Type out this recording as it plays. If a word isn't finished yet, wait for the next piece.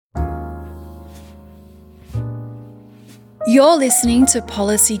You're listening to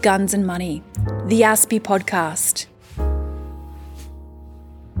Policy, Guns and Money, the ASPI podcast.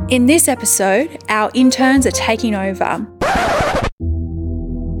 In this episode, our interns are taking over.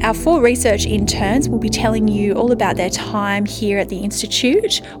 Our 4 research interns will be telling you all about their time here at the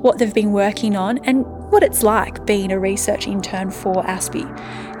Institute, what they've been working on, and what it's like being a research intern for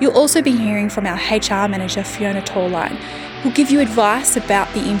ASPI. You'll also be hearing from our HR manager, Fiona Torline, who'll give you advice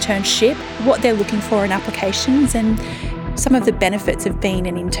about the internship, what they're looking for in applications, and some of the benefits of being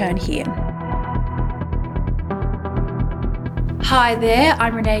an intern here. Hi there,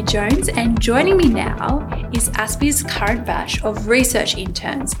 I'm Renee Jones, and joining me now is ASPI's current batch of research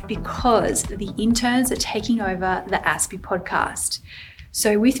interns because the interns are taking over the ASPI podcast.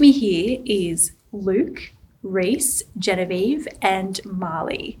 So with me here is Luke, Reese, Genevieve, and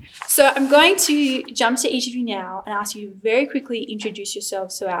Marley. So I'm going to jump to each of you now and ask you to very quickly introduce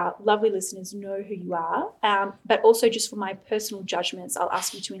yourselves so our lovely listeners know who you are. But also just for my personal judgments, I'll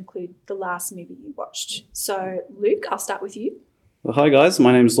ask you to include the last movie you watched. So Luke, I'll start with you. Well, hi guys,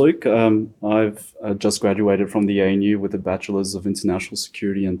 my name's Luke. I've just graduated from the ANU with a Bachelor's of International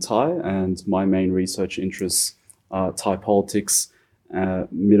Security and Thai, and my main research interests are Thai politics,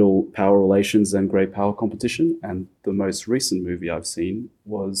 middle power relations and great power competition, and the most recent movie I've seen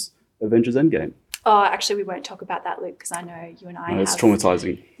was Avengers Endgame. Oh, actually, we won't talk about that, Luke, because I know you and I It's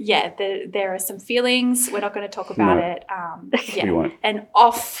traumatizing. Yeah, there are some feelings. We're not going to talk about it. We won't. And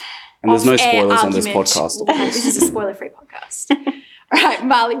off. And there's no spoilers argument. on this podcast. This is a spoiler-free podcast. All right,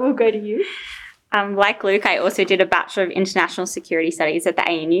 Marley, we'll go to you. Like Luke, I also did a Bachelor of International Security Studies at the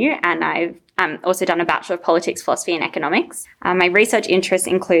ANU, and I've also done a Bachelor of Politics, Philosophy and Economics. My research interests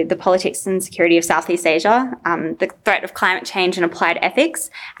include the politics and security of Southeast Asia, the threat of climate change and applied ethics,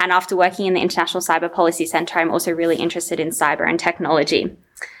 and after working in the International Cyber Policy Centre, I'm also really interested in cyber and technology.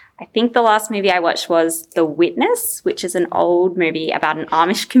 I think the last movie I watched was The Witness, which is an old movie about an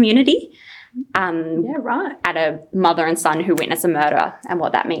Amish community. At a mother and son who witness a murder and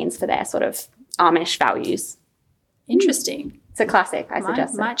what that means for their sort of Amish values. Interesting. It's a classic, I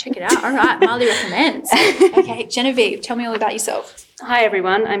suggest. Might check it out. All right, Marley recommends. Okay, Genevieve, tell me all about yourself. Hi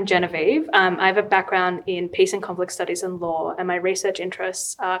everyone, I'm Genevieve. I have a background in peace and conflict studies and law, and my research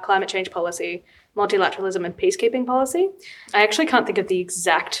interests are climate change policy, multilateralism and peacekeeping policy. I actually can't think of the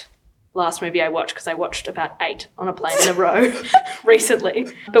exact last movie I watched because I watched about 8 on a plane in a row recently.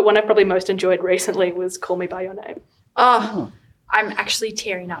 But one I've probably most enjoyed recently was Call Me By Your Name. Oh, I'm actually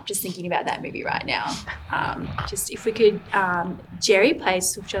tearing up just thinking about that movie right now. Just if we could, Jerry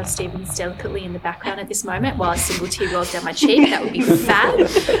plays Sufjan Stevens delicately in the background at this moment while a single tear rolls down my cheek. That would be fab.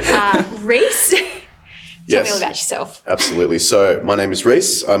 Reese, tell me all about yourself. Absolutely. So my name is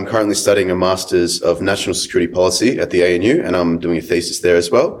Reese. I'm currently studying a Master's of National Security Policy at the ANU, and I'm doing a thesis there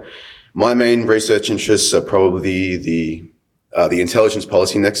as well. My main research interests are probably the intelligence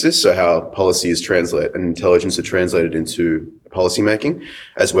policy nexus, so how policy is translated and intelligence are translated into policy making,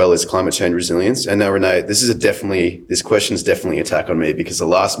 as well as climate change resilience. And now, Renee, this question is definitely an attack on me because the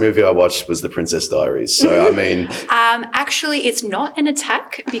last movie I watched was The Princess Diaries. So, I mean... Actually, it's not an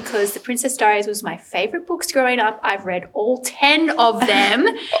attack because The Princess Diaries was my favourite books growing up. I've read all 10 of them.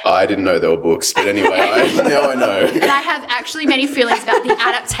 I didn't know there were books, but anyway, now I know. And I have actually many feelings about the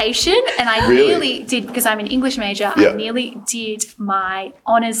adaptation, and I nearly did, because I'm an English major, I nearly did my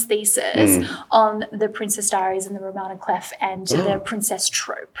honours thesis on The Princess Diaries and the Romana Clef and the princess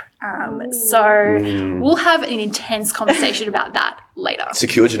trope. We'll have an intense conversation about that later.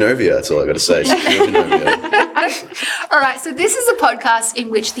 Secure Genovia, that's all I got to say. Secure Genovia. All right, so this is a podcast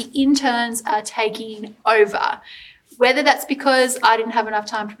in which the interns are taking over. Whether that's because I didn't have enough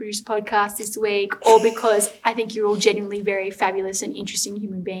time to produce a podcast this week or because I think you're all genuinely very fabulous and interesting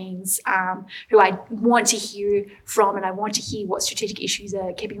human beings who I want to hear from, and I want to hear what strategic issues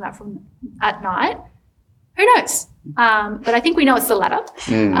are keeping them up from at night. Who knows? But I think we know it's the latter.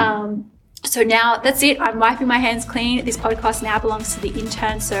 So now that's it. I'm wiping my hands clean. This podcast now belongs to the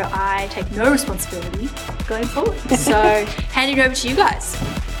intern, so I take no responsibility going forward. So handing it over to you guys.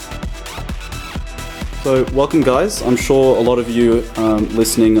 So welcome guys. I'm sure a lot of you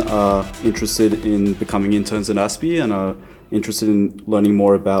listening are interested in becoming interns at ASPI and are interested in learning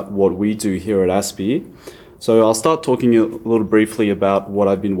more about what we do here at ASPI. So I'll start talking a little briefly about what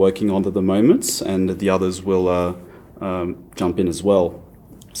I've been working on at the moment, and the others will jump in as well.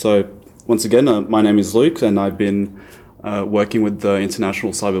 So once again, my name is Luke, and I've been working with the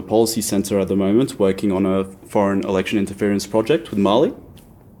International Cyber Policy Centre at the moment, working on a foreign election interference project with Mali.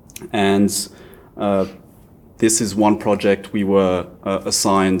 And this is one project we were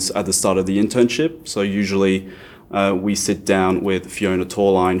assigned at the start of the internship. So usually we sit down with Fiona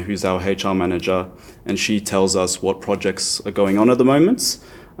Torline, who's our HR manager, and she tells us what projects are going on at the moment.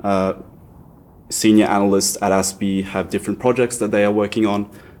 Senior analysts at ASPI have different projects that they are working on.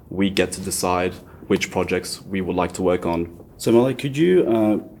 We get to decide which projects we would like to work on. So Molly, could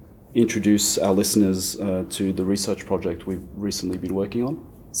you introduce our listeners to the research project we've recently been working on?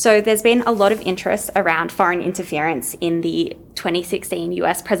 So there's been a lot of interest around foreign interference in the 2016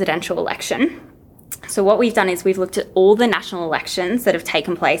 US presidential election. So what we've done is we've looked at all the national elections that have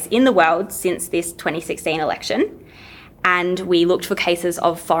taken place in the world since this 2016 election, and we looked for cases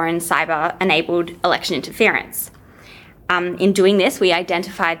of foreign cyber-enabled election interference. In doing this, we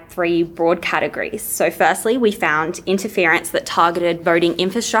identified 3 broad categories. So firstly, we found interference that targeted voting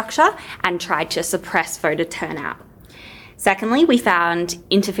infrastructure and tried to suppress voter turnout. Secondly, we found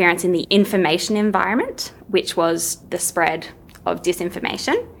interference in the information environment, which was the spread of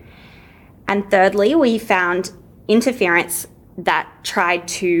disinformation. And thirdly, we found interference that tried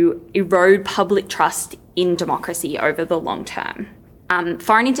to erode public trust in democracy over the long term.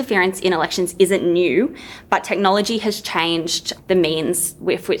 Foreign interference in elections isn't new, but technology has changed the means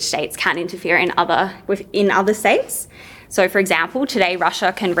with which states can interfere in other states. So, for example, today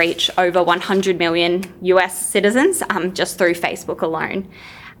Russia can reach over 100 million US citizens just through Facebook alone.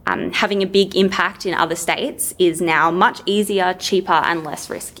 Having a big impact in other states is now much easier, cheaper, and less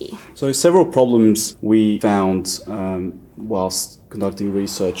risky. So several problems we found whilst conducting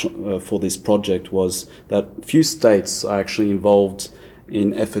research for this project was that few states are actually involved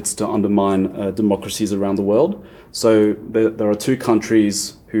in efforts to undermine democracies around the world. So there are 2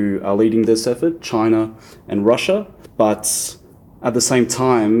 countries who are leading this effort, China and Russia. But at the same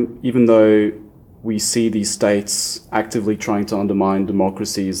time, even though we see these states actively trying to undermine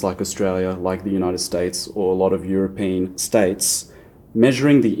democracies like Australia, like the United States, or a lot of European states,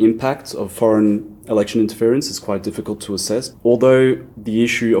 measuring the impact of foreign election interference is quite difficult to assess. Although the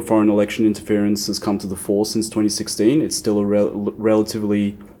issue of foreign election interference has come to the fore since 2016, it's still a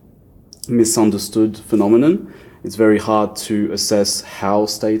relatively misunderstood phenomenon. It's very hard to assess how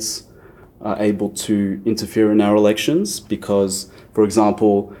states are able to interfere in our elections because, for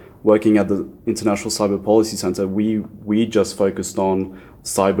example, working at the International Cyber Policy Center, we just focused on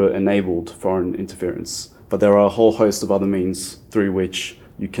cyber-enabled foreign interference. But there are a whole host of other means through which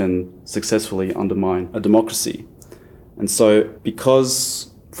you can successfully undermine a democracy. And so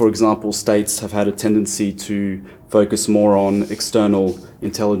because, for example, states have had a tendency to focus more on external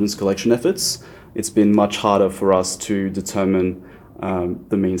intelligence collection efforts, it's been much harder for us to determine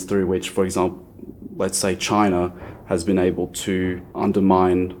the means through which, for example, let's say China has been able to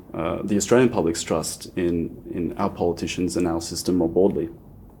undermine the Australian public's trust in our politicians and our system more broadly.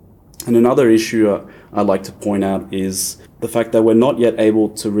 And another issue I'd like to point out is the fact that we're not yet able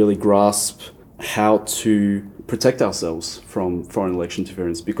to really grasp how to protect ourselves from foreign election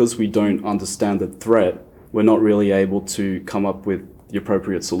interference. Because we don't understand the threat, we're not really able to come up with the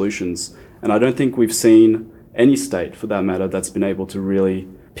appropriate solutions. And I don't think we've seen any state, for that matter, that's been able to really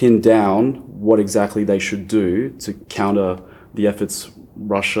pin down what exactly they should do to counter the efforts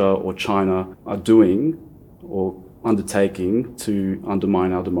Russia or China are doing or undertaking to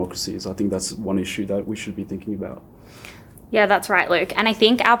undermine our democracies. I think that's one issue that we should be thinking about. Yeah, that's right, Luke. And I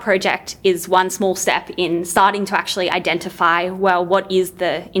think our project is one small step in starting to actually identify, well, what is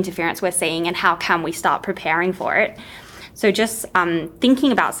the interference we're seeing and how can we start preparing for it? So just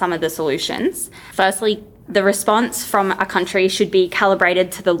thinking about some of the solutions. Firstly, the response from a country should be calibrated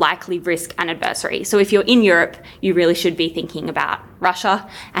to the likely risk and adversary. So if you're in Europe, you really should be thinking about Russia.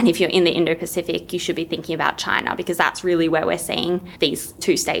 And if you're in the Indo-Pacific, you should be thinking about China, because that's really where we're seeing these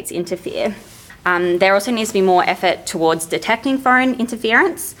 2 states interfere. There also needs to be more effort towards detecting foreign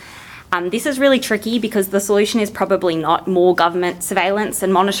interference. This is really tricky because the solution is probably not more government surveillance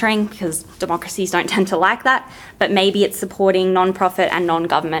and monitoring, because democracies don't tend to like that, but maybe it's supporting non-profit and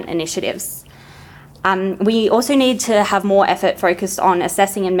non-government initiatives. We also need to have more effort focused on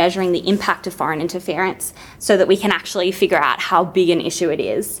assessing and measuring the impact of foreign interference so that we can actually figure out how big an issue it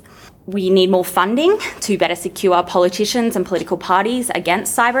is. We need more funding to better secure politicians and political parties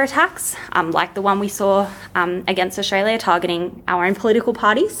against cyber attacks, like the one we saw against Australia targeting our own political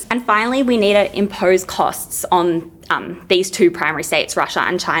parties. And finally, we need to impose costs on these 2 primary states, Russia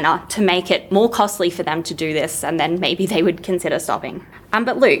and China, to make it more costly for them to do this, and then maybe they would consider stopping.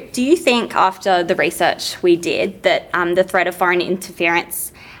 But Luke, do you think after the research we did that the threat of foreign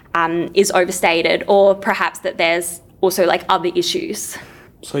interference is overstated, or perhaps that there's also like other issues?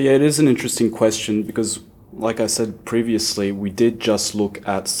 So yeah, it is an interesting question because, like I said previously, we did just look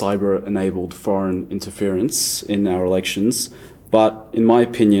at cyber-enabled foreign interference in our elections, But in my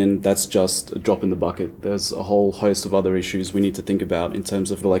opinion, that's just a drop in the bucket. There's a whole host of other issues we need to think about in terms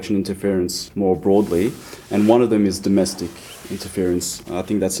of election interference more broadly. And one of them is domestic interference. I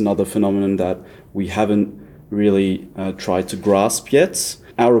think that's another phenomenon that we haven't really tried to grasp yet.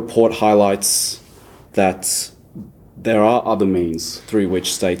 Our report highlights that there are other means through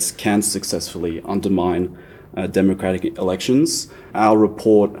which states can successfully undermine democratic elections. Our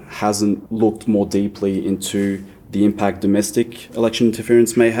report hasn't looked more deeply into the impact domestic election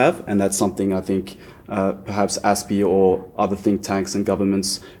interference may have, and that's something I think perhaps ASPI or other think tanks and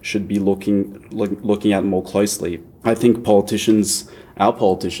governments should be looking at more closely. I think our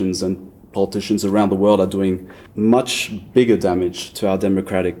politicians and politicians around the world are doing much bigger damage to our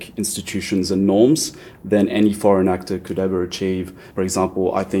democratic institutions and norms than any foreign actor could ever achieve. For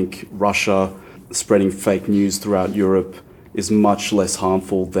example, I think Russia spreading fake news throughout Europe is much less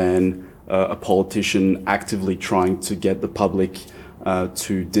harmful than a politician actively trying to get the public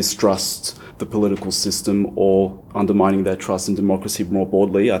to distrust the political system or undermining their trust in democracy more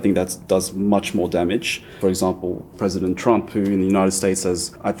broadly. I think that does much more damage. For example, President Trump, who in the United States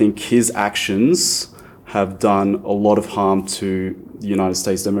I think his actions have done a lot of harm to the United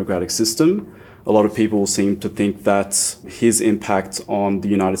States democratic system. A lot of people seem to think that his impact on the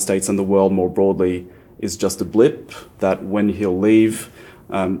United States and the world more broadly is just a blip, that when he'll leave,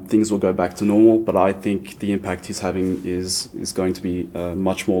 things will go back to normal, but I think the impact he's having is going to be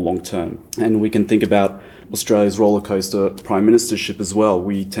much more long term. And we can think about Australia's rollercoaster prime ministership as well.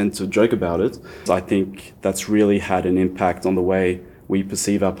 We tend to joke about it. I think that's really had an impact on the way we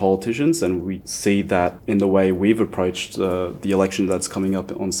perceive our politicians, and we see that in the way we've approached the election that's coming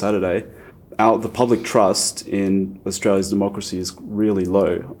up on Saturday. The public trust in Australia's democracy is really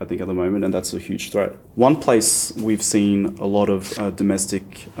low, I think, at the moment, and that's a huge threat. One place we've seen a lot of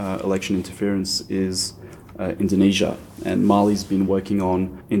domestic election interference is Indonesia, and Mali's been working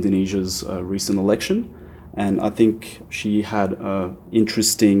on Indonesia's recent election, and I think she had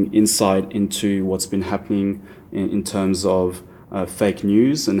interesting insight into what's been happening in terms of fake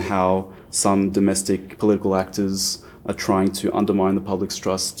news and how some domestic political actors are trying to undermine the public's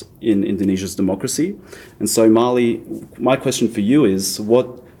trust in Indonesia's democracy. And so, Mali, my question for you is,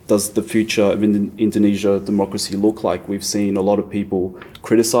 what does the future of Indonesia democracy look like? We've seen a lot of people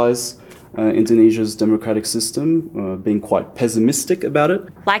criticize Indonesia's democratic system, being quite pessimistic about it.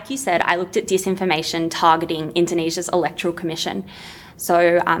 Like you said, I looked at disinformation targeting Indonesia's electoral commission.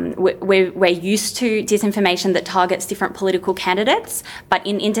 So we're used to disinformation that targets different political candidates, but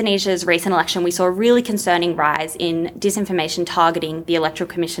in Indonesia's recent election, we saw a really concerning rise in disinformation targeting the Electoral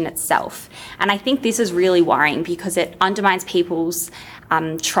Commission itself. And I think this is really worrying because it undermines people's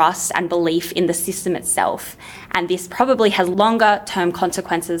trust and belief in the system itself. And this probably has longer term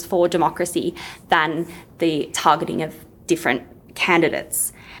consequences for democracy than the targeting of different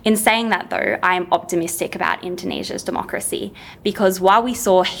candidates. In saying that, though, I am optimistic about Indonesia's democracy because while we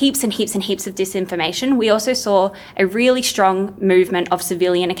saw heaps and heaps and heaps of disinformation, we also saw a really strong movement of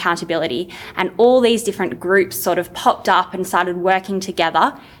civilian accountability, and all these different groups sort of popped up and started working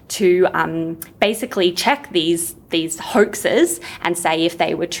together to basically check these hoaxes and say if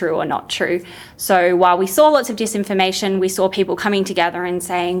they were true or not true. So while we saw lots of disinformation, we saw people coming together and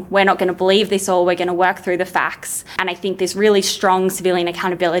saying, we're not going to believe this all, we're going to work through the facts. And I think this really strong civilian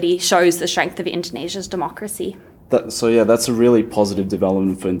accountability shows the strength of Indonesia's democracy. That's a really positive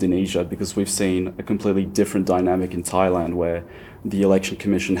development for Indonesia because we've seen a completely different dynamic in Thailand where the Election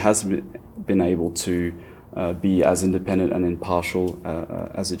Commission has been able to be as independent and impartial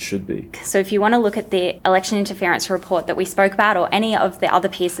as it should be. So if you want to look at the election interference report that we spoke about or any of the other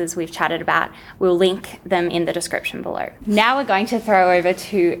pieces we've chatted about, we'll link them in the description below. Now we're going to throw over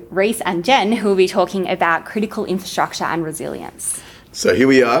to Reese and Jen, who will be talking about critical infrastructure and resilience. So here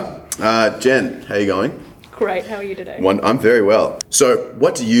we are. Jen, how are you going? Great, how are you today? I'm very well. So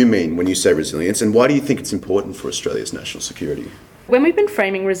what do you mean when you say resilience, and why do you think it's important for Australia's national security? When we've been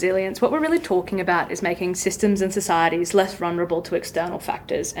framing resilience, what we're really talking about is making systems and societies less vulnerable to external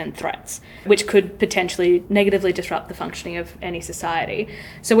factors and threats, which could potentially negatively disrupt the functioning of any society.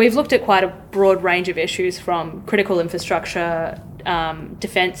 So we've looked at quite a broad range of issues from critical infrastructure,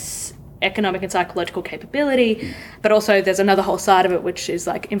 defence, economic and psychological capability, but also there's another whole side of it, which is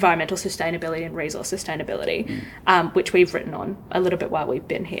like environmental sustainability and resource sustainability, which we've written on a little bit while we've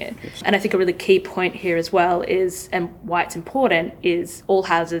been here. And I think a really key point here as well is, and why it's important, is all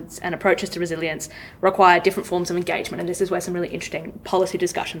hazards and approaches to resilience require different forms of engagement. And this is where some really interesting policy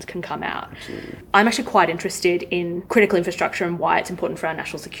discussions can come out. Absolutely. I'm actually quite interested in critical infrastructure and why it's important for our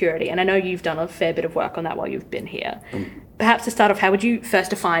national security. And I know you've done a fair bit of work on that while you've been here. Perhaps to start off, how would you first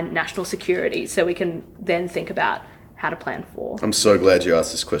define national security so we can then think about how to plan for. I'm so glad you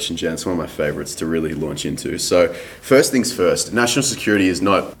asked this question, Jen. It's one of my favourites to really launch into. So first things first, national security is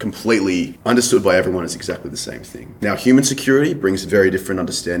not completely understood by everyone as exactly the same thing. Now, human security brings very different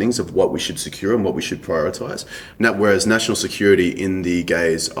understandings of what we should secure and what we should prioritise. Now, whereas national security in the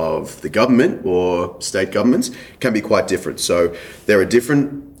gaze of the government or state governments can be quite different. So there are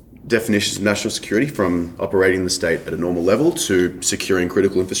different definitions of national security, from operating the state at a normal level to securing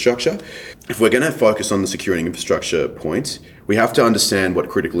critical infrastructure. If we're going to focus on the securing infrastructure point, we have to understand what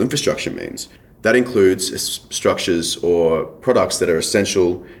critical infrastructure means. That includes structures or products that are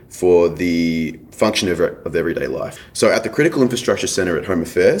essential for the function of everyday life. So at the Critical Infrastructure Centre at Home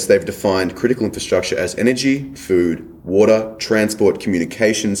Affairs, they've defined critical infrastructure as energy, food, water, transport,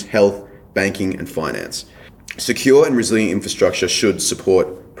 communications, health, banking, and finance. Secure and resilient infrastructure should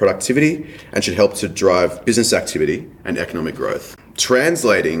support productivity and should help to drive business activity and economic growth.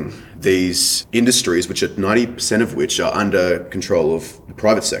 Translating these industries, which are 90% of which are under control of the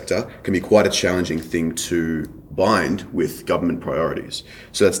private sector, can be quite a challenging thing to bind with government priorities.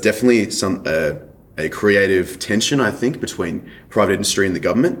 So that's definitely a creative tension, I think, between private industry and the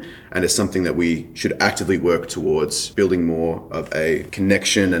government, and it's something that we should actively work towards building more of a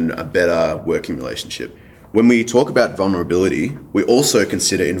connection and a better working relationship. When we talk about vulnerability, we also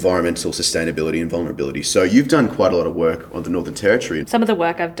consider environmental sustainability and vulnerability. So you've done quite a lot of work on the Northern Territory. Some of the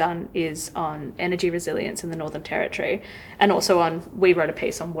work I've done is on energy resilience in the Northern Territory, and also we wrote a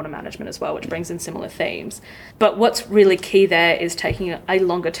piece on water management as well, which brings in similar themes. But what's really key there is taking a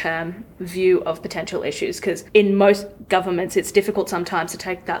longer term view of potential issues, because in most governments, it's difficult sometimes to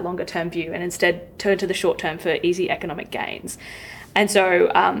take that longer term view and instead turn to the short term for easy economic gains. And so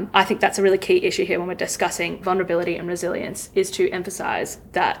I think that's a really key issue here when we're discussing vulnerability and resilience, is to emphasise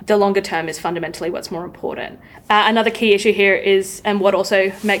that the longer term is fundamentally what's more important. Another key issue here is, and what also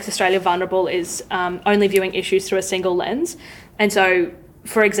makes Australia vulnerable, is only viewing issues through a single lens. And so,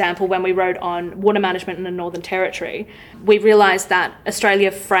 for example, when we wrote on water management in the Northern Territory, we realised that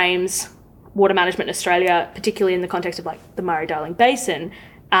Australia frames water management in Australia, particularly in the context of like the Murray-Darling Basin,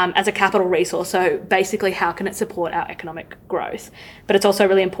 as a capital resource. So basically, how can it support our economic growth? But it's also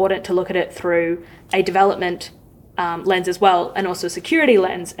really important to look at it through a development lens as well, and also a security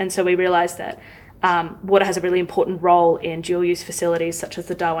lens. And so we realised that water has a really important role in dual-use facilities such as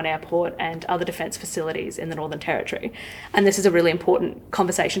the Darwin Airport and other defence facilities in the Northern Territory. And this is a really important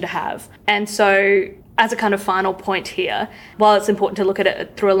conversation to have. And so, as a kind of final point here, while it's important to look at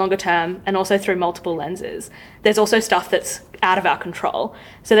it through a longer term and also through multiple lenses, there's also stuff that's out of our control.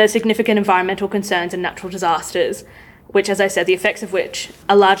 So there's significant environmental concerns and natural disasters, which, as I said, the effects of which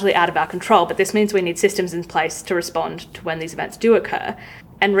are largely out of our control, but this means we need systems in place to respond to when these events do occur.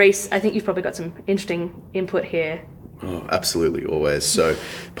 And Reece, I think you've probably got some interesting input here. Oh, absolutely, always. So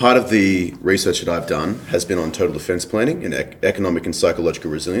part of the research that I've done has been on total defence planning and economic and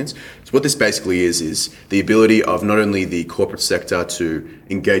psychological resilience. So what this basically is the ability of not only the corporate sector to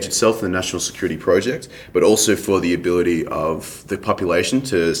engage itself in the national security project, but also for the ability of the population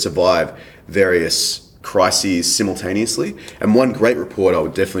to survive various crises simultaneously. And one great report I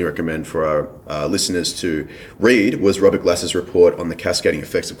would definitely recommend for our listeners to read was Robert Glass's report on the cascading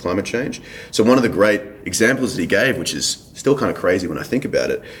effects of climate change. So one of the great examples that he gave, which is still kind of crazy when I think about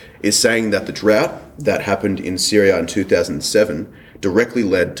it, is saying that the drought that happened in Syria in 2007 directly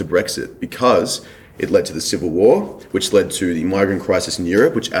led to Brexit, because it led to the civil war, which led to the migrant crisis in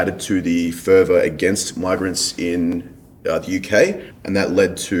Europe, which added to the fervour against migrants in the UK, and that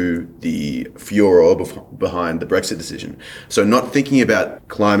led to the furor behind the Brexit decision. So not thinking about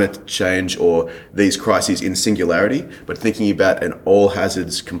climate change or these crises in singularity, but thinking about an all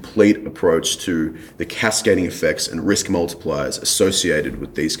hazards complete approach to the cascading effects and risk multipliers associated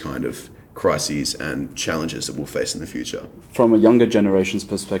with these kind of crises and challenges that we'll face in the future. From a younger generation's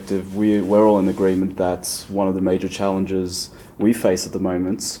perspective, we're all in agreement that one of the major challenges we face at the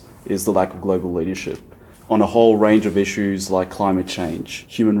moment is the lack of global leadership on a whole range of issues like climate change,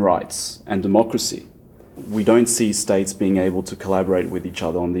 human rights, and democracy. We don't see states being able to collaborate with each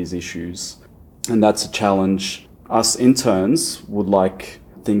other on these issues. And that's a challenge us interns would like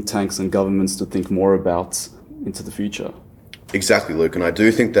think tanks and governments to think more about into the future. Exactly, Luke. And I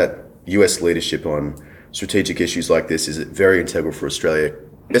do think that US leadership on strategic issues like this is very integral for Australia,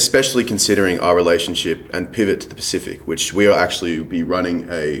 especially considering our relationship and pivot to the Pacific, which we will actually be running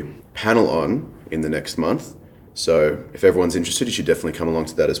a panel on in the next month. So if everyone's interested, you should definitely come along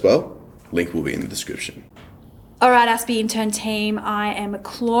to that as well. Link will be in the description. All right, Aspie intern team, I am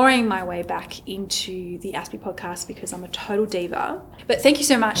clawing my way back into the Aspie podcast because I'm a total diva. But thank you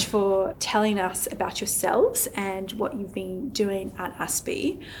so much for telling us about yourselves and what you've been doing at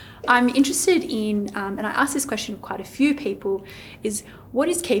Aspie. I'm interested in, and I asked this question of quite a few people, is what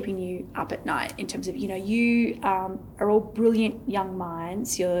is keeping you up at night in terms of, you are all brilliant young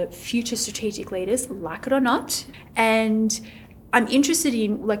minds, you're future strategic leaders, like it or not, and I'm interested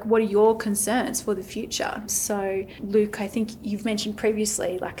in, what are your concerns for the future? So, Luke, I think you've mentioned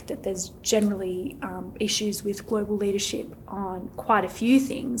previously, that there's generally issues with global leadership on quite a few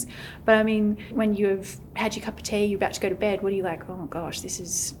things. But I mean, when you've had your cup of tea, you're about to go to bed, what are you like, oh gosh, this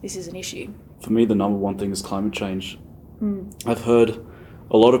is an issue? For me, the number one thing is climate change. I've heard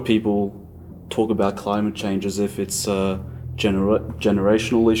a lot of people talk about climate change as if it's a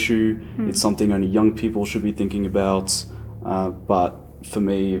generational issue. It's something only young people should be thinking about. But for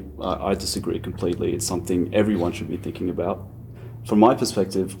me, I disagree completely. It's something everyone should be thinking about. From my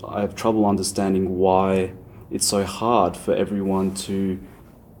perspective, I have trouble understanding why it's so hard for everyone to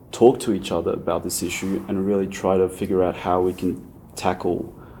talk to each other about this issue and really try to figure out how we can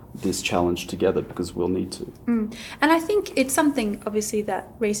tackle this challenge together, because we'll need to. And I think it's something, obviously, that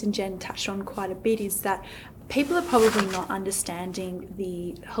Reece and Jen touched on quite a bit, is that people are probably not understanding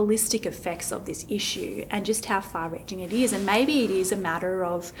the holistic effects of this issue and just how far-reaching it is. And maybe it is a matter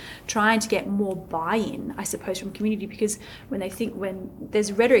of trying to get more buy-in, I suppose, from community, because when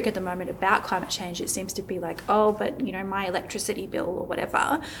there's rhetoric at the moment about climate change, it seems to be like, oh, but, my electricity bill or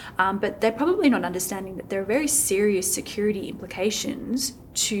whatever. But they're probably not understanding that there are very serious security implications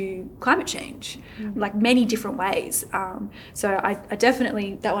to climate change, many different ways. So I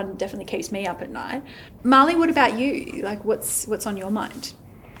definitely, that one definitely keeps me up at night. Marley, what about you? What's on your mind?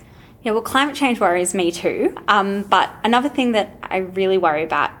 Yeah, well, climate change worries me too. But another thing that I really worry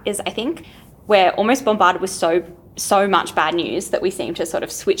about is I think we're almost bombarded with so much bad news that we seem to sort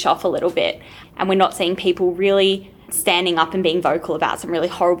of switch off a little bit, and we're not seeing people really standing up and being vocal about some really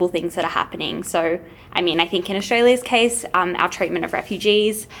horrible things that are happening. So, I mean, I think in Australia's case, our treatment of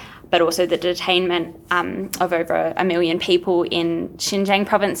refugees, but also the detainment of over 1 million people in Xinjiang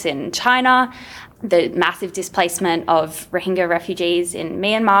province in China, the massive displacement of Rohingya refugees in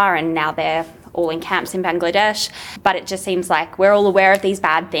Myanmar, and now they're all in camps in Bangladesh. But it just seems like we're all aware of these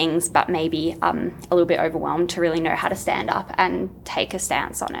bad things, but maybe a little bit overwhelmed to really know how to stand up and take a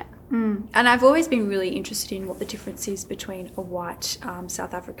stance on it. And I've always been really interested in what the difference is between a white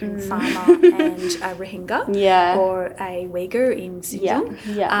South African farmer and a Rohingya or a Uyghur in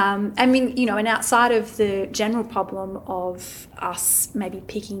Xinjiang. I mean, and outside of the general problem of us maybe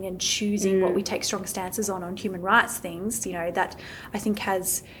picking and choosing what we take strong stances on human rights things, that I think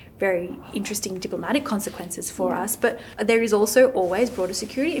has very interesting diplomatic consequences for us, but there is also always broader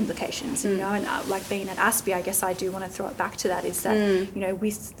security implications, and being at Aspie, I guess I do want to throw it back to that, is that,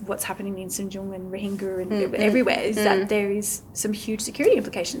 with what's happening in Xinjiang and Rohingya and everywhere, is that there is some huge security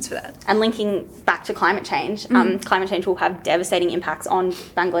implications for that. And linking back to climate change, climate change will have devastating impacts on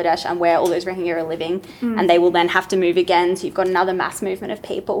Bangladesh and where all those Rohingya are living, and they will then have to move again, so you've got another mass movement of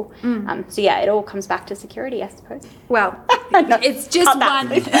people. So yeah, it all comes back to security, I suppose. Well, it's just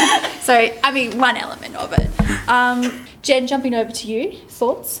one. So, I mean, one element of it. Jen, jumping over to you,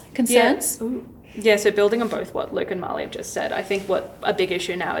 thoughts, concerns? Yeah, so building on both what Luke and Marley have just said, I think what a big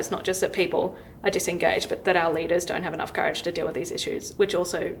issue now is not just that people are disengaged, but that our leaders don't have enough courage to deal with these issues, which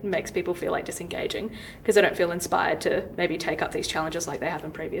also makes people feel like disengaging because they don't feel inspired to maybe take up these challenges like they have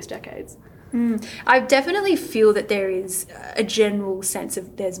in previous decades. I definitely feel that there is a general sense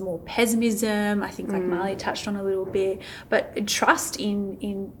of there's more pessimism, I think, like Marley touched on a little bit, but trust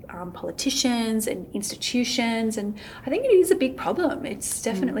in politicians and institutions, and I think it is a big problem. It's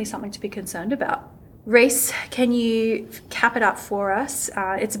definitely something to be concerned about. Reece, can you cap it up for us?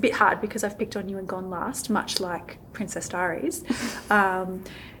 It's a bit hard because I've picked on you and gone last, much like Princess Diaries.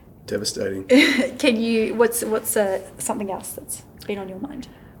 Devastating. Can you? What's something else that's been on your mind?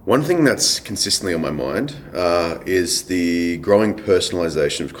 One thing that's consistently on my mind is the growing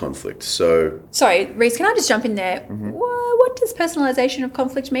personalisation of conflict. Sorry, Reece, can I just jump in there? What does personalisation of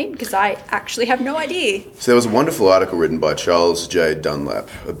conflict mean? Because I actually have no idea. So there was a wonderful article written by Charles J. Dunlap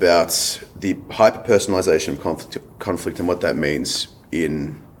about the hyper-personalisation of conflict and what that means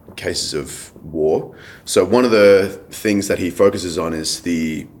in cases of war. So one of the things that he focuses on is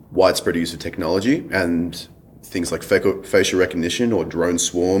the widespread use of technology and things like facial recognition or drone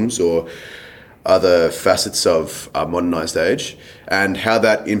swarms or other facets of our modernised age, and how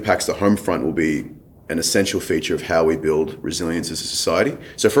that impacts the home front will be an essential feature of how we build resilience as a society.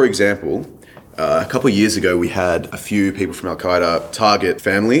 So, for example, A couple of years ago, we had a few people from Al Qaeda target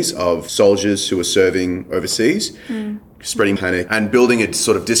families of soldiers who were serving overseas, spreading panic and building a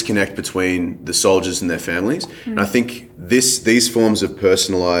sort of disconnect between the soldiers and their families. And I think these forms of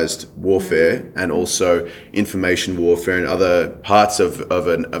personalized warfare and also information warfare and other parts of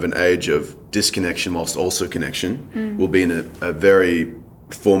an age of disconnection whilst also connection will be in a very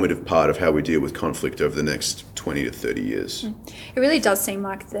formative part of how we deal with conflict over the next 20 to 30 years. It really does seem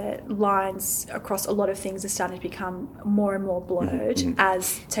like the lines across a lot of things are starting to become more and more blurred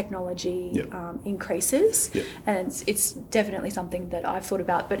as technology increases. And it's definitely something that I've thought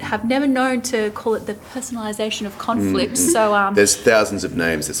about, but have never known to call it the personalisation of conflict. So there's thousands of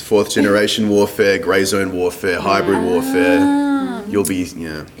names. There's fourth generation warfare, grey zone warfare, hybrid warfare. You'll be,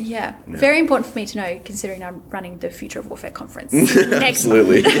 very important for me to know, considering I'm running the Future of Warfare conference next month.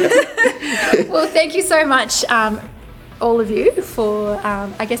 Absolutely. Well, thank you so much, all of you, for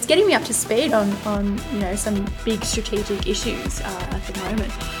I guess getting me up to speed on some big strategic issues at the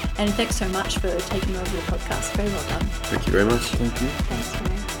moment. And thanks so much for taking over the podcast. Very well done. Thank you very much. Thank you. Thanks,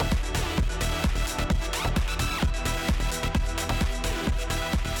 Fiona.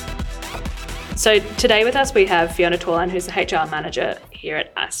 So today with us we have Fiona Torlan, who's the HR manager here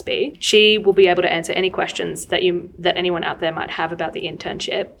at ASPE. She will be able to answer any questions that anyone out there might have about the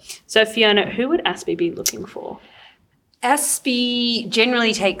internship. So Fiona, who would ASPE be looking for? ASPE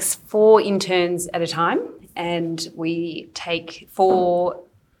generally takes 4 interns at a time, and we take 4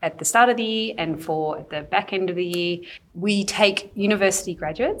 at the start of the year and 4 at the back end of the year. We take university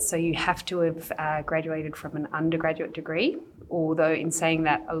graduates, so you have to have graduated from an undergraduate degree, although in saying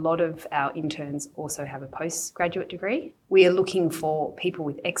that, a lot of our interns also have a postgraduate degree. We are looking for people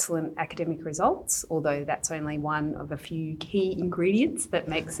with excellent academic results, although that's only one of a few key ingredients that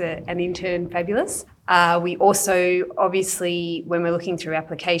makes an intern fabulous. We also, obviously, when we're looking through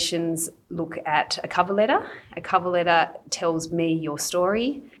applications, look at a cover letter. A cover letter tells me your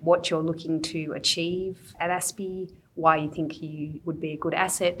story, what you're looking to achieve at ASPE, why you think you would be a good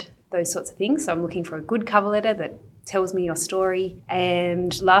asset, those sorts of things. So I'm looking for a good cover letter that tells me your story.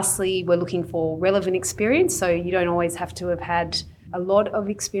 And lastly, we're looking for relevant experience. So you don't always have to have had a lot of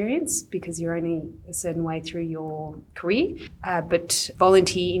experience because you're only a certain way through your career. But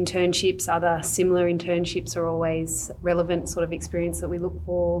volunteer internships, other similar internships are always relevant sort of experience that we look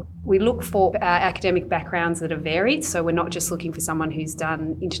for. We look for academic backgrounds that are varied. So we're not just looking for someone who's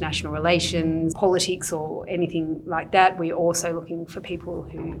done international relations, politics or anything like that. We're also looking for people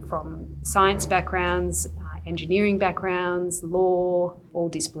who from science backgrounds, engineering backgrounds, law, all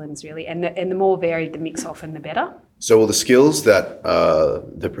disciplines really. And the more varied the mix often, the better. So will the skills that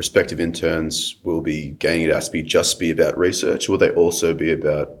the prospective interns will be gaining at ASPE just be about research, or will they also be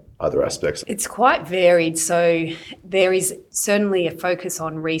about other aspects? It's quite varied. So there is certainly a focus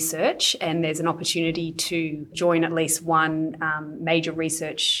on research, and there's an opportunity to join at least one major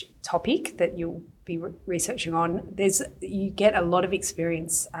research topic that you'll be researching on. You get a lot of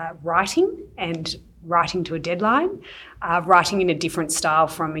experience writing and writing to a deadline, writing in a different style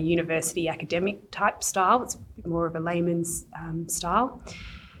from a university academic type style. It's more of a layman's style.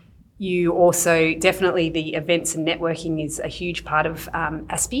 You also, definitely the events and networking is a huge part of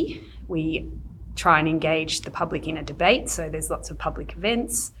ASPE. We try and engage the public in a debate, so there's lots of public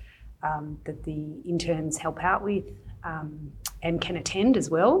events that the interns help out with and can attend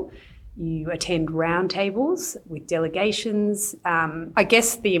as well. You attend roundtables with delegations. I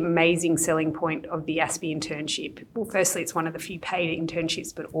guess the amazing selling point of the ASPE internship, well, firstly, it's one of the few paid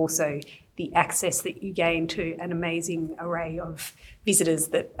internships, but also the access that you gain to an amazing array of visitors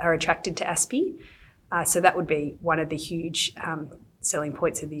that are attracted to ASPE. So that would be one of the huge selling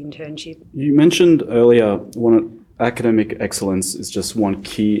points of the internship. You mentioned earlier academic excellence is just one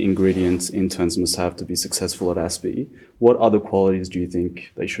key ingredient interns must have to be successful at ASPE. What other qualities do you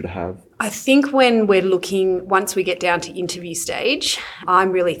think they should have? I think when we're looking, once we get down to interview stage,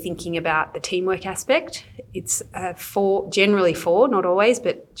 I'm really thinking about the teamwork aspect. It's generally four, not always,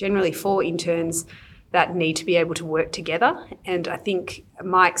 but generally 4 interns that need to be able to work together. And I think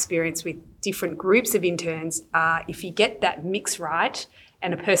my experience with different groups of interns are if you get that mix right,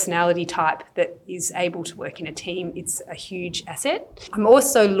 and a personality type that is able to work in a team, it's a huge asset. I'm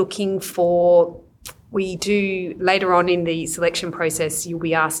also looking for, we do later on in the selection process, you'll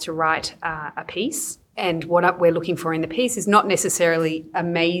be asked to write a piece. And what we're looking for in the piece is not necessarily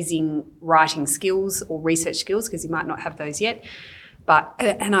amazing writing skills or research skills, because you might not have those yet, but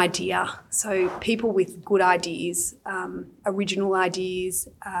an idea. So people with good ideas, original ideas,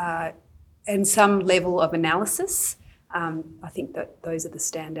 and some level of analysis. I think that those are the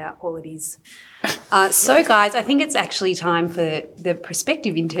standout qualities. So, guys, I think it's actually time for the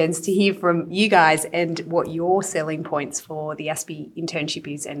prospective interns to hear from you guys and what your selling points for the ASPE internship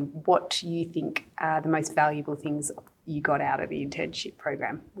is and what you think are the most valuable things you got out of the internship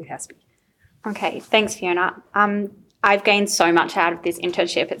program with ASPE. Okay, thanks, Fiona. I've gained so much out of this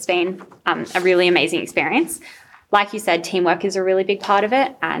internship. It's been a really amazing experience. Like you said, teamwork is a really big part of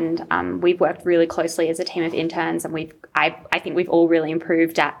it, and we've worked really closely as a team of interns, and I think we've all really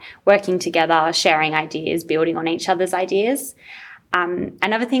improved at working together, sharing ideas, building on each other's ideas.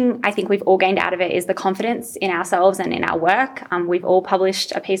 Another thing I think we've all gained out of it is the confidence in ourselves and in our work. We've all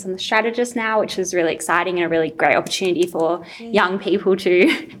published a piece on The Strategist now, which is really exciting and a really great opportunity for young people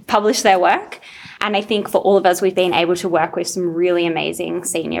to publish their work. And I think for all of us, we've been able to work with some really amazing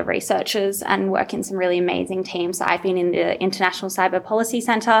senior researchers and work in some really amazing teams. So I've been in the International Cyber Policy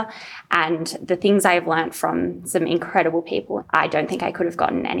Centre, and the things I've learnt from some incredible people, I don't think I could have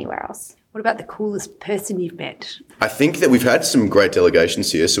gotten anywhere else. What about the coolest person you've met? I think that we've had some great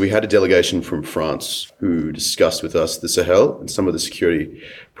delegations here. So we had a delegation from France who discussed with us the Sahel and some of the security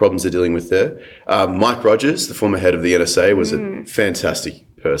problems they're dealing with there. Mike Rogers, the former head of the NSA, was a fantastic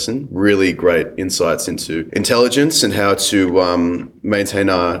person, really great insights into intelligence and how to maintain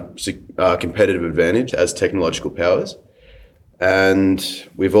our competitive advantage as technological powers. And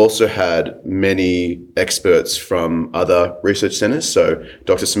we've also had many experts from other research centres. So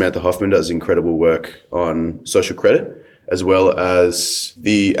Dr. Samantha Hoffman does incredible work on social credit, as well as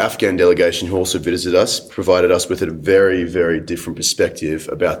the Afghan delegation who also visited us, provided us with a very, very different perspective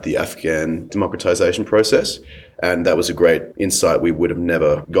about the Afghan democratisation process. And that was a great insight we would have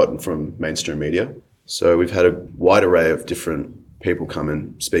never gotten from mainstream media. So we've had a wide array of different people come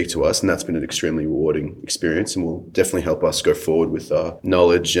and speak to us, and that's been an extremely rewarding experience and will definitely help us go forward with our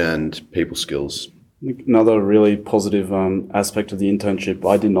knowledge and people skills. Another really positive aspect of the internship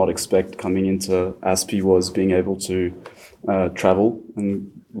I did not expect coming into ASPE was being able to travel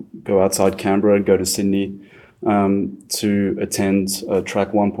and go outside Canberra and go to Sydney to attend a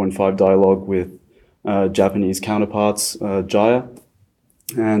Track 1.5 dialogue with Japanese counterparts, Jaya,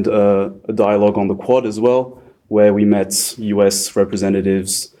 and a dialogue on the Quad as well, where we met US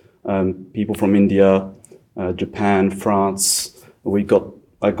representatives, people from India, Japan, France.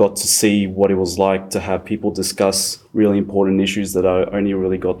 I got to see what it was like to have people discuss really important issues that I only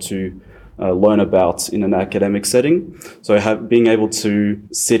really got to learn about in an academic setting. So being able to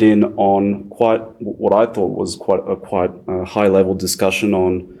sit in on what I thought was quite a high-level discussion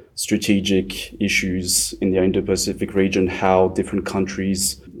on strategic issues in the Indo-Pacific region, how different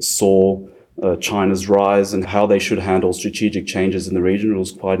countries saw China's rise and how they should handle strategic changes in the region. It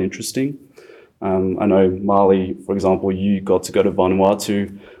was quite interesting. I know, Marley, for example, you got to go to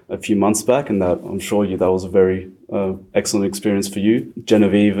Vanuatu a few months back, and that I'm sure that was a very excellent experience for you.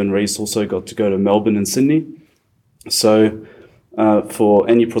 Genevieve and Reese also got to go to Melbourne and Sydney. So for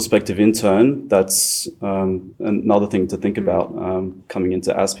any prospective intern, that's another thing to think about coming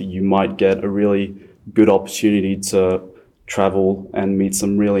into ASPE. You might get a really good opportunity to travel and meet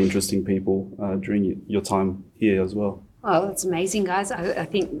some really interesting people during your time here as well. Oh, that's amazing, guys. I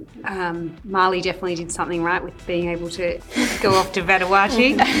think Marley definitely did something right with being able to go off to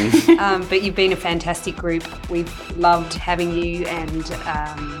Vanuatu. But you've been a fantastic group. We've loved having you, and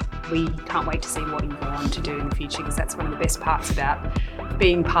we can't wait to see what you go on to do in the future, because that's one of the best parts about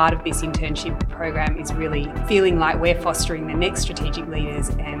being part of this internship program, is really feeling like we're fostering the next strategic leaders,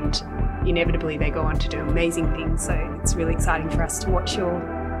 and inevitably they go on to do amazing things. So it's really exciting for us to watch your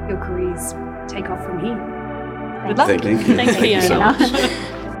careers take off from here. Good luck. Thank you. Thanks, Fiona.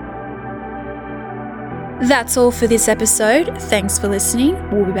 That's all for this episode. Thanks for listening.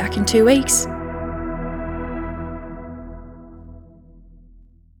 We'll be back in 2 weeks.